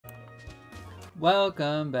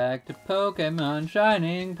Welcome back to Pokémon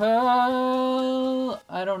Shining Pearl!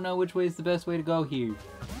 I don't know which way is the best way to go here.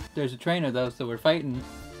 There's a trainer though, so we're fighting.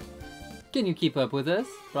 Can you keep up with us?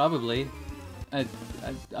 Probably.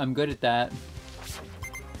 I'm good at that.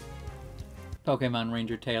 Pokemon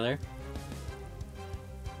Ranger Taylor.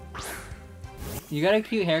 You got a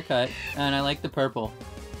cute haircut, and I like the purple.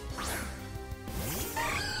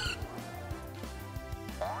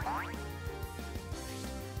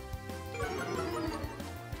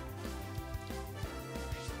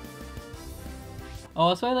 Oh,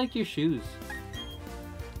 also I like your shoes.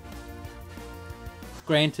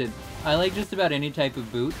 Granted, I like just about any type of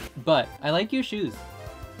boot, but I like your shoes.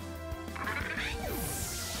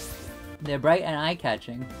 They're bright and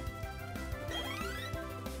eye-catching.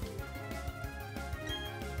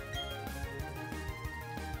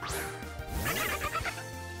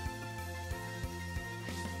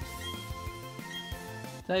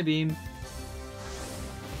 Psybeam.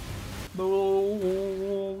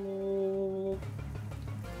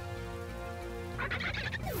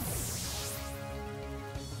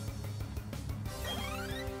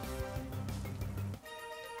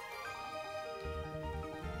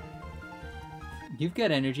 You've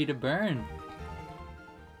got energy to burn.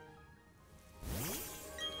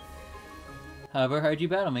 However hard you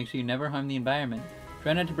battle, make sure you never harm the environment.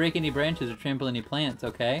 Try not to break any branches or trample any plants,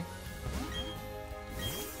 okay?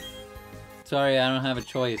 Sorry, I don't have a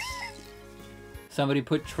choice. Somebody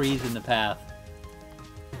put trees in the path.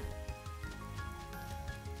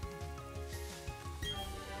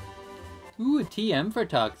 Ooh, a TM for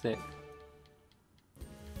Toxic.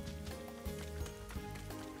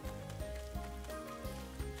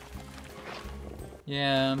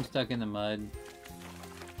 Yeah, I'm stuck in the mud.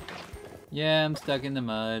 Yeah, I'm stuck in the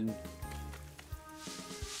mud.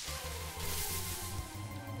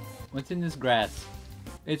 What's in this grass?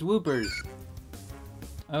 It's Whoopers.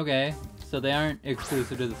 Okay, so they aren't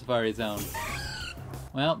exclusive to the Safari Zone.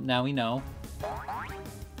 Well, now we know. I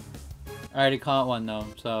already caught one though,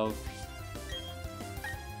 so...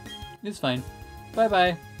 it's fine.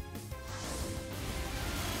 Bye-bye.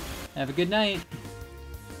 Have a good night.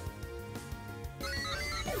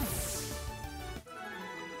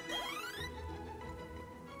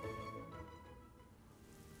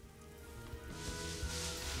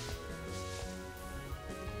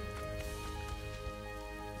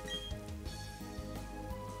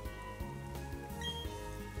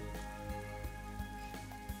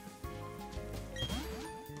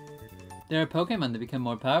 There are Pokemon that become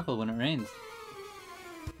more powerful when it rains.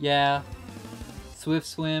 Yeah. Swift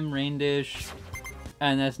Swim, Rain Dish,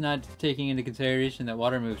 and that's not taking into consideration that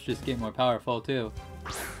water moves just get more powerful too.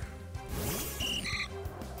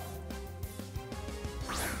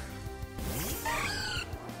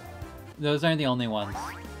 Those aren't the only ones.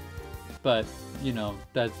 But, you know,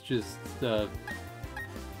 that's just the...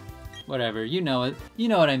 whatever, you know it. You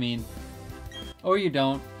know what I mean. Or you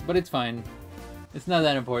don't, but it's fine. It's not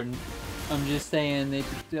that important. I'm just saying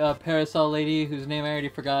the Parasol lady, whose name I already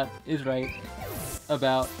forgot, is right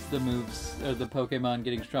about the moves, or the Pokemon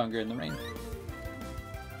getting stronger in the rain.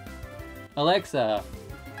 Alexa!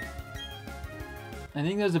 I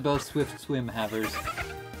think those are both Swift Swim havers.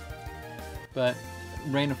 But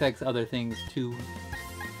rain affects other things too.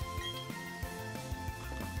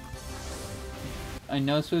 I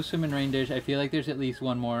know Swift Swim and Rain Dish. I feel like there's at least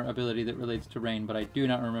one more ability that relates to rain, but I do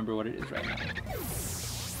not remember what it is right now.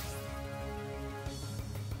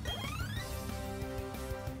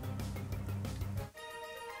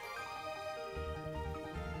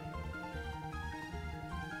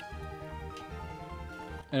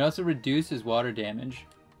 It also reduces water damage.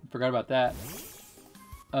 Forgot about that.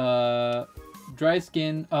 Dry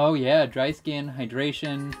skin. Oh yeah, dry skin,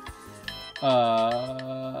 hydration.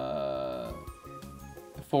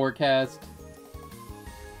 Forecast.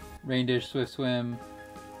 Rain Dish, Swift Swim.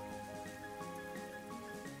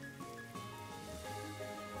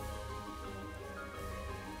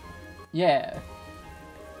 Yeah.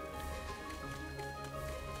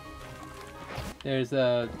 There's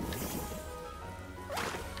a...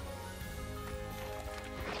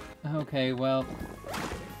 okay, well...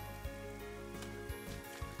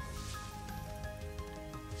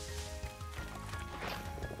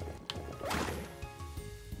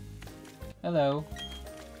 hello.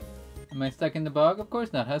 Am I stuck in the bog? Of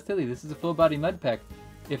course not. How silly. This is a full-body mud peck.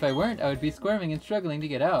 If I weren't, I would be squirming and struggling to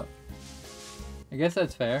get out. I guess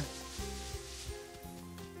that's fair.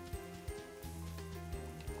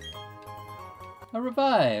 A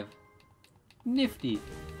revive! Nifty.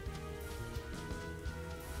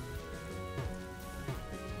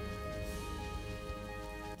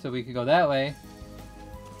 So we could go that way.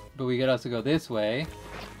 But we could also go this way.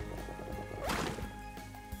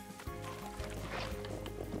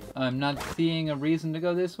 I'm not seeing a reason to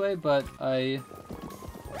go this way, but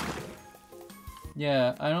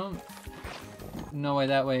yeah, I don't know why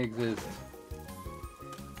that way exists.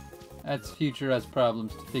 That's future us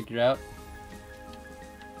problems to figure out.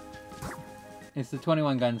 It's the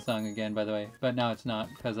 21 gun song again, by the way, but now it's not,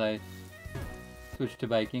 because I switched to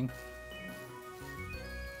biking.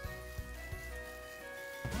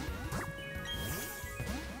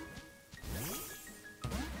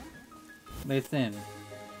 Listen.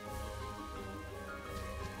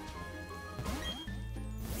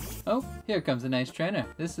 Oh, here comes a nice trainer.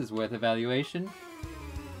 This is worth evaluation.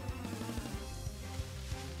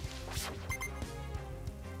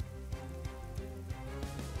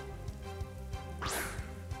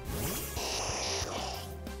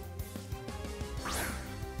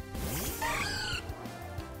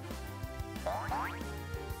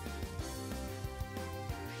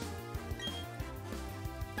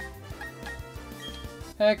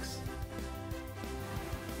 X.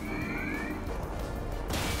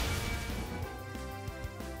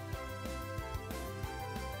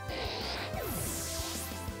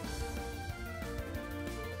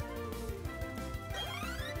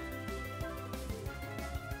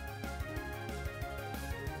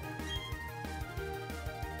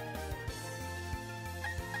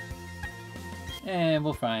 And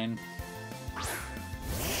we're fine.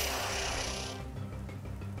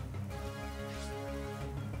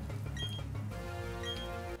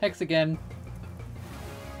 Hex again.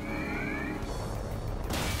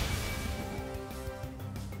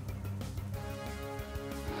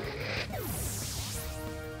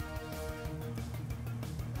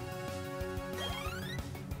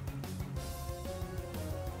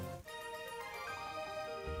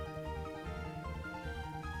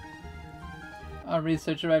 Our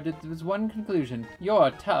research arrived at this one conclusion.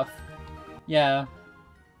 You're tough. Yeah.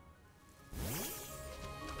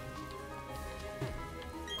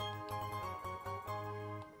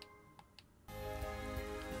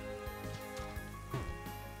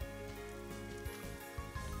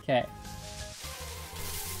 Okay.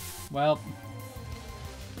 Well.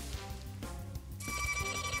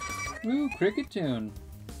 Ooh, cricket tune.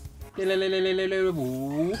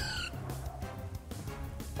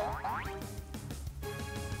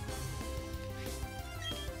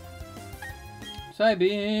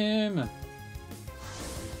 Psybeam!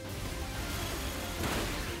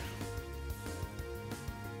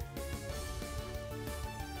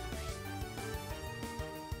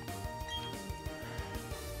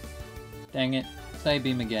 Dang it.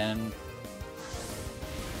 Psybeam again.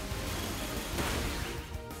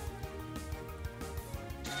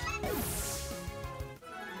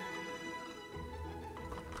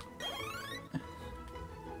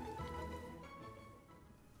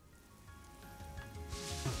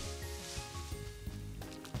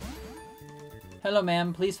 Hello,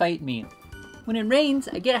 ma'am. Please fight me. When it rains,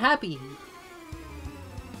 I get happy.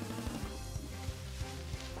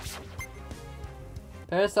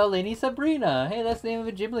 Parasol Lady Sabrina. Hey, that's the name of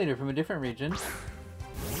a gym leader from a different region.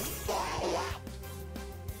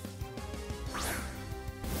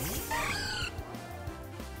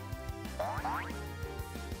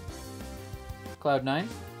 Cloud9?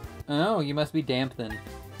 Oh, you must be damp then.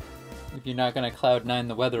 If you're not gonna Cloud9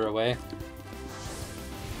 the weather away.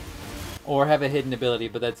 Or have a hidden ability,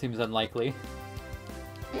 but that seems unlikely.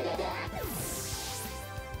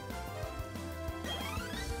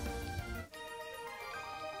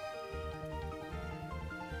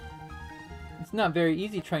 It's not very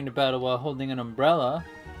easy trying to battle while holding an umbrella.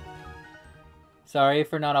 Sorry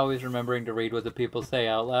for not always remembering to read what the people say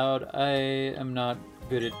out loud. I am not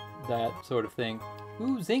good at that sort of thing.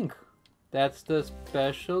 Ooh, Zinc! That's the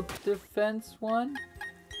special defense one?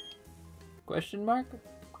 Question mark?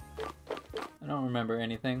 I don't remember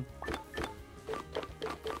anything.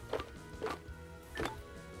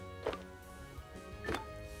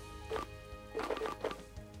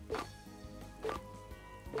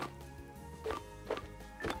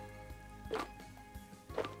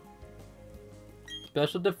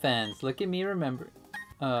 Special defense. Look at me remember.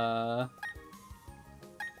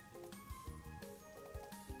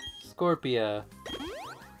 Scorpia.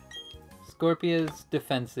 Scorpia's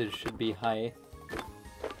defenses should be high.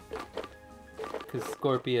 Because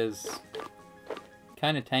Scorpia's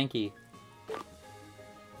kind of tanky.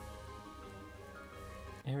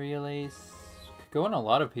 Aerial Ace. Could go on a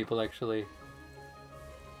lot of people, actually.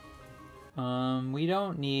 We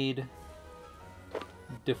don't need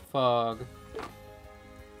Defog.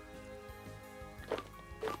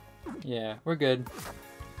 Yeah, we're good.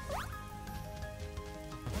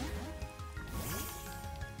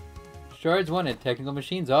 Shards wanted. Technical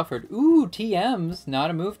machines offered. Ooh, TMs,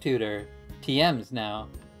 not a move tutor. TMs now.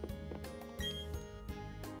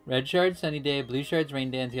 Red shards, sunny day. Blue shards,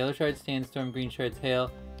 rain dance. Yellow shards, sandstorm. Green shards,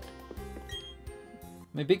 hail.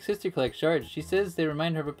 My big sister collects shards. She says they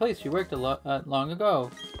remind her of a place she worked long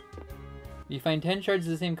ago. If you find 10 shards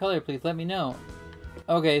of the same color, please let me know.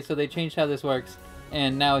 Okay, so they changed how this works,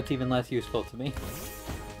 and now it's even less useful to me.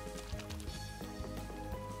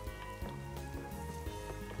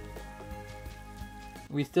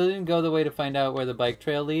 We still didn't go the way to find out where the bike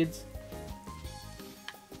trail leads.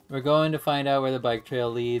 We're going to find out where the bike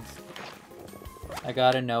trail leads. I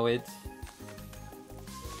gotta know it.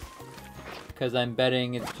 Because I'm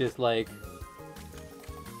betting it's just like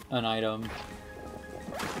an item.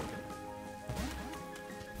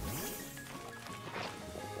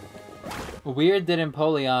 Weird that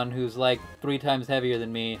Empoleon, who's like 3 times heavier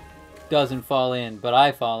than me, doesn't fall in, but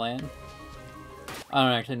I fall in. I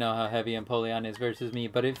don't actually know how heavy Empoleon is versus me,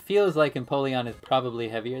 but it feels like Empoleon is probably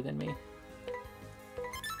heavier than me.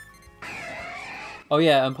 Oh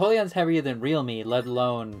yeah, Empoleon's heavier than real me, let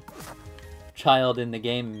alone child in the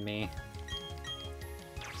game me.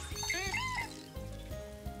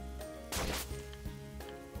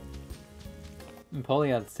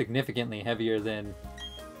 Empoleon's significantly heavier than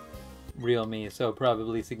real me, so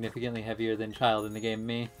probably significantly heavier than child in the game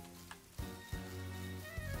me.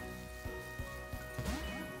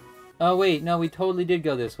 Oh wait, no, we totally did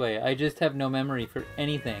go this way. I just have no memory for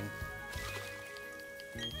anything.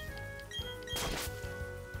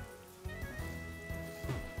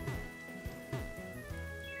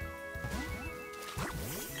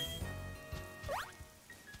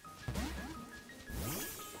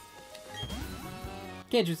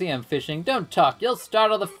 Can't you see I'm fishing? Don't talk, you'll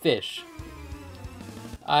startle the fish.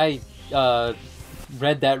 I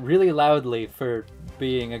read that really loudly for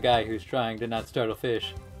being a guy who's trying to not startle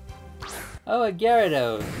fish. Oh, a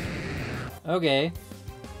Gyarados. Okay.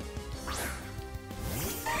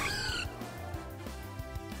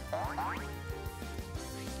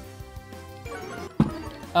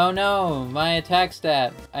 Oh no, my attack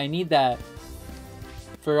stat. I need that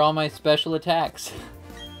for all my special attacks.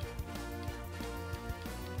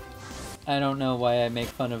 I don't know why I make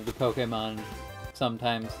fun of the Pokémon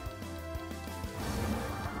sometimes.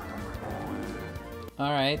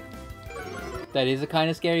 Alright. That is a kind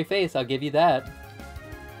of scary face, I'll give you that.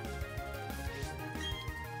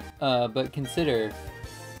 But consider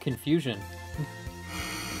confusion.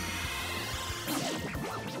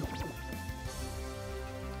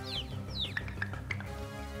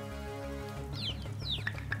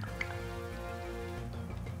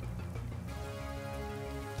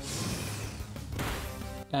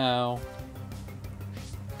 Ow.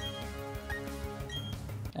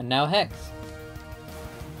 And now Hex.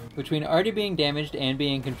 Between already being damaged and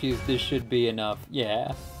being confused, this should be enough.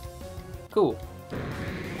 Yeah. Cool.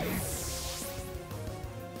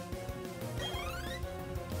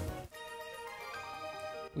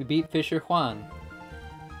 We beat Fisher Juan.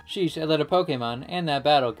 Sheesh, I let a Pokémon and that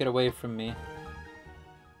battle get away from me.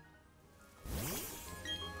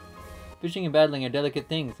 Fishing and battling are delicate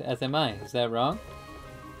things, as am I. Is that wrong?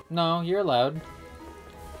 No, you're allowed.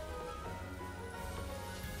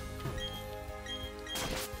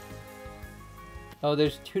 Oh,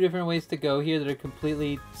 there's 2 different ways to go here that are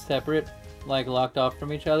completely separate, like locked off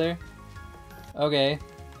from each other. Okay.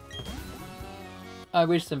 I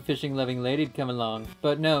wish some fishing-loving lady'd come along,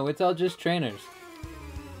 but no, it's all just trainers.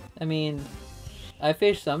 I mean, I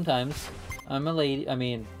fish sometimes. I'm a lady. I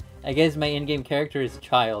mean, I guess my in-game character is a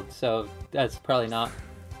child, so that's probably not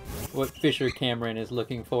what Fisher Cameron is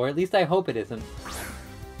looking for. At least I hope it isn't.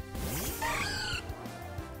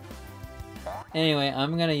 Anyway,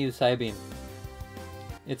 I'm gonna use Psybeam.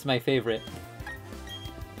 It's my favorite.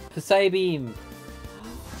 Psybeam!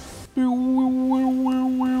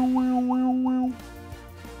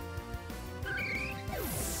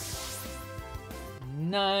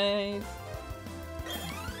 Nice!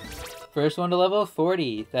 First one to level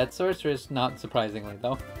 40. That's Sorceress, not surprisingly,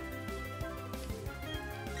 though.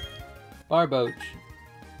 Barboach.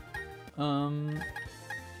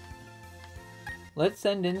 Let's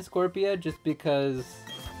send in Scorpia just because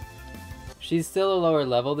she's still a lower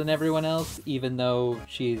level than everyone else, even though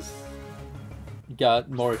she's got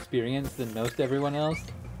more experience than most everyone else.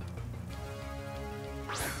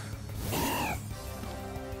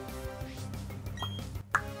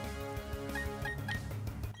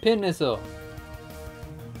 Pin Missile!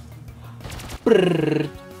 Brrrt.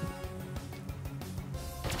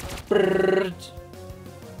 Brrrt.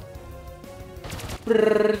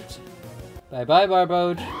 Brrrt. Bye bye,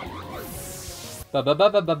 Barboach. Ba ba ba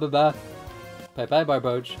ba ba ba ba. Bye bye,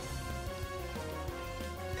 Barboach.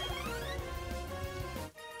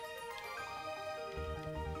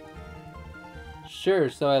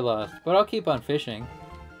 Sure, so I lost, but I'll keep on fishing.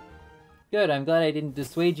 Good, I'm glad I didn't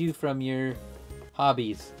dissuade you from your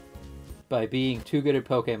hobbies by being too good at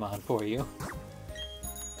Pokémon for you.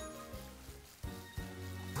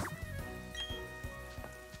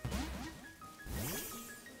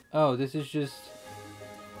 Oh, this is just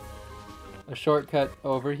a shortcut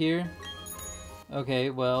over here?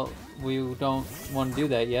 Okay, well, we don't want to do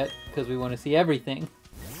that yet, because we want to see everything.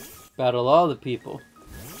 Battle all the people.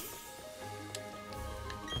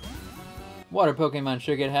 Water Pokemon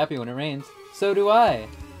sure get happy when it rains. So do I!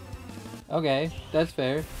 Okay, that's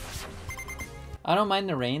fair. I don't mind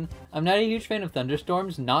the rain. I'm not a huge fan of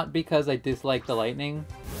thunderstorms, not because I dislike the lightning.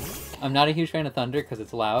 I'm not a huge fan of thunder because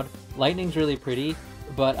it's loud. Lightning's really pretty,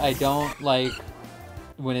 but I don't like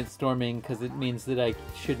when it's storming because it means that I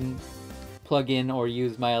shouldn't plug in or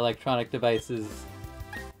use my electronic devices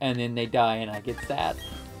and then they die and I get sad.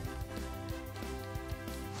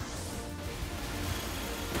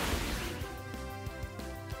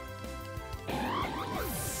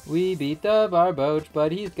 We beat the Barboach,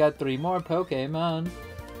 but he's got 3 more Pokemon.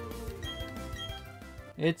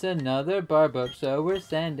 It's another Barboach, so we're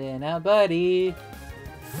sending out Buddy,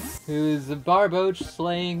 who's a Barboach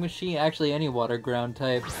slaying machine. Actually, any water ground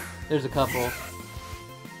type. There's a couple.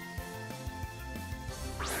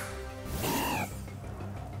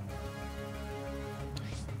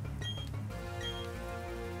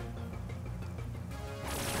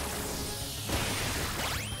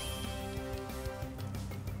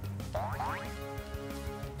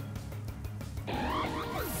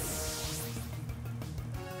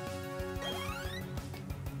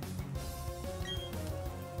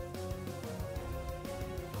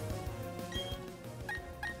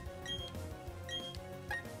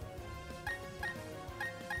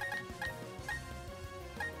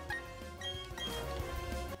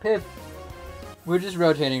 Pip. We're just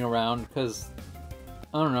rotating around because,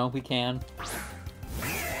 I don't know, we can.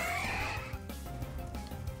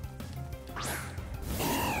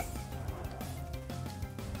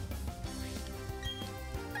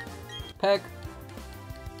 Peck.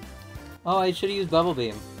 Oh, I should have used Bubble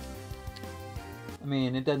Beam. I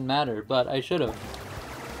mean, it doesn't matter, but I should have.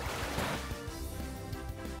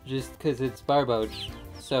 Just because it's Barboach,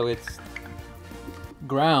 so it's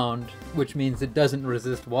ground, which means it doesn't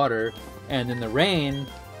resist water, and then the rain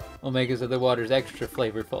will make it so the water's extra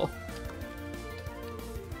flavorful.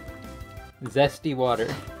 Zesty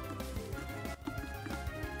water.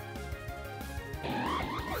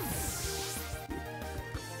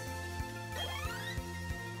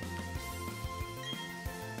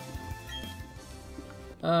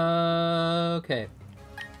 Okay.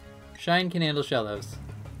 Shine can handle Shellos.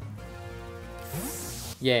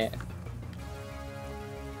 Yeah.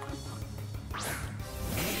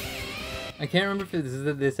 I can't remember if this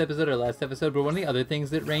is this episode or last episode, but one of the other things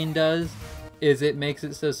that rain does is it makes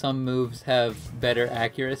it so some moves have better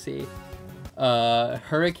accuracy.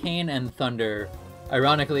 Hurricane and Thunder,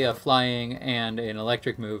 ironically a flying and an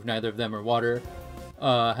electric move, neither of them are water,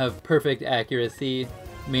 have perfect accuracy,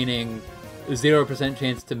 meaning 0%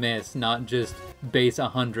 chance to miss, not just base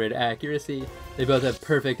 100 accuracy. They both have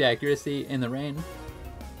perfect accuracy in the rain.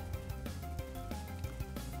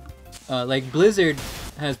 Like Blizzard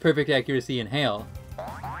has perfect accuracy in hail.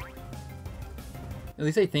 At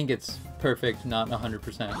least I think it's perfect, not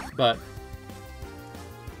 100%, but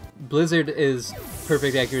Blizzard is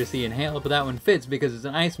perfect accuracy in hail, but that one fits because it's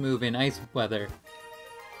an ice move in ice weather.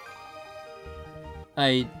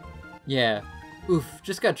 Yeah. Oof,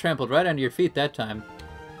 just got trampled right under your feet that time.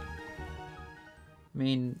 I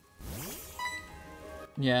mean,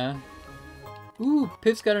 yeah. Ooh,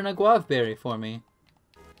 Pip's got an Aguave Berry for me.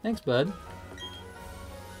 Thanks, bud.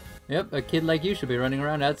 Yep, a kid like you should be running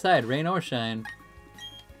around outside, rain or shine.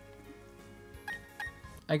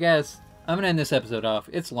 I guess I'm gonna end this episode off.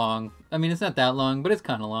 It's long. I mean, it's not that long, but it's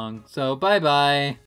kind of long. So, bye-bye!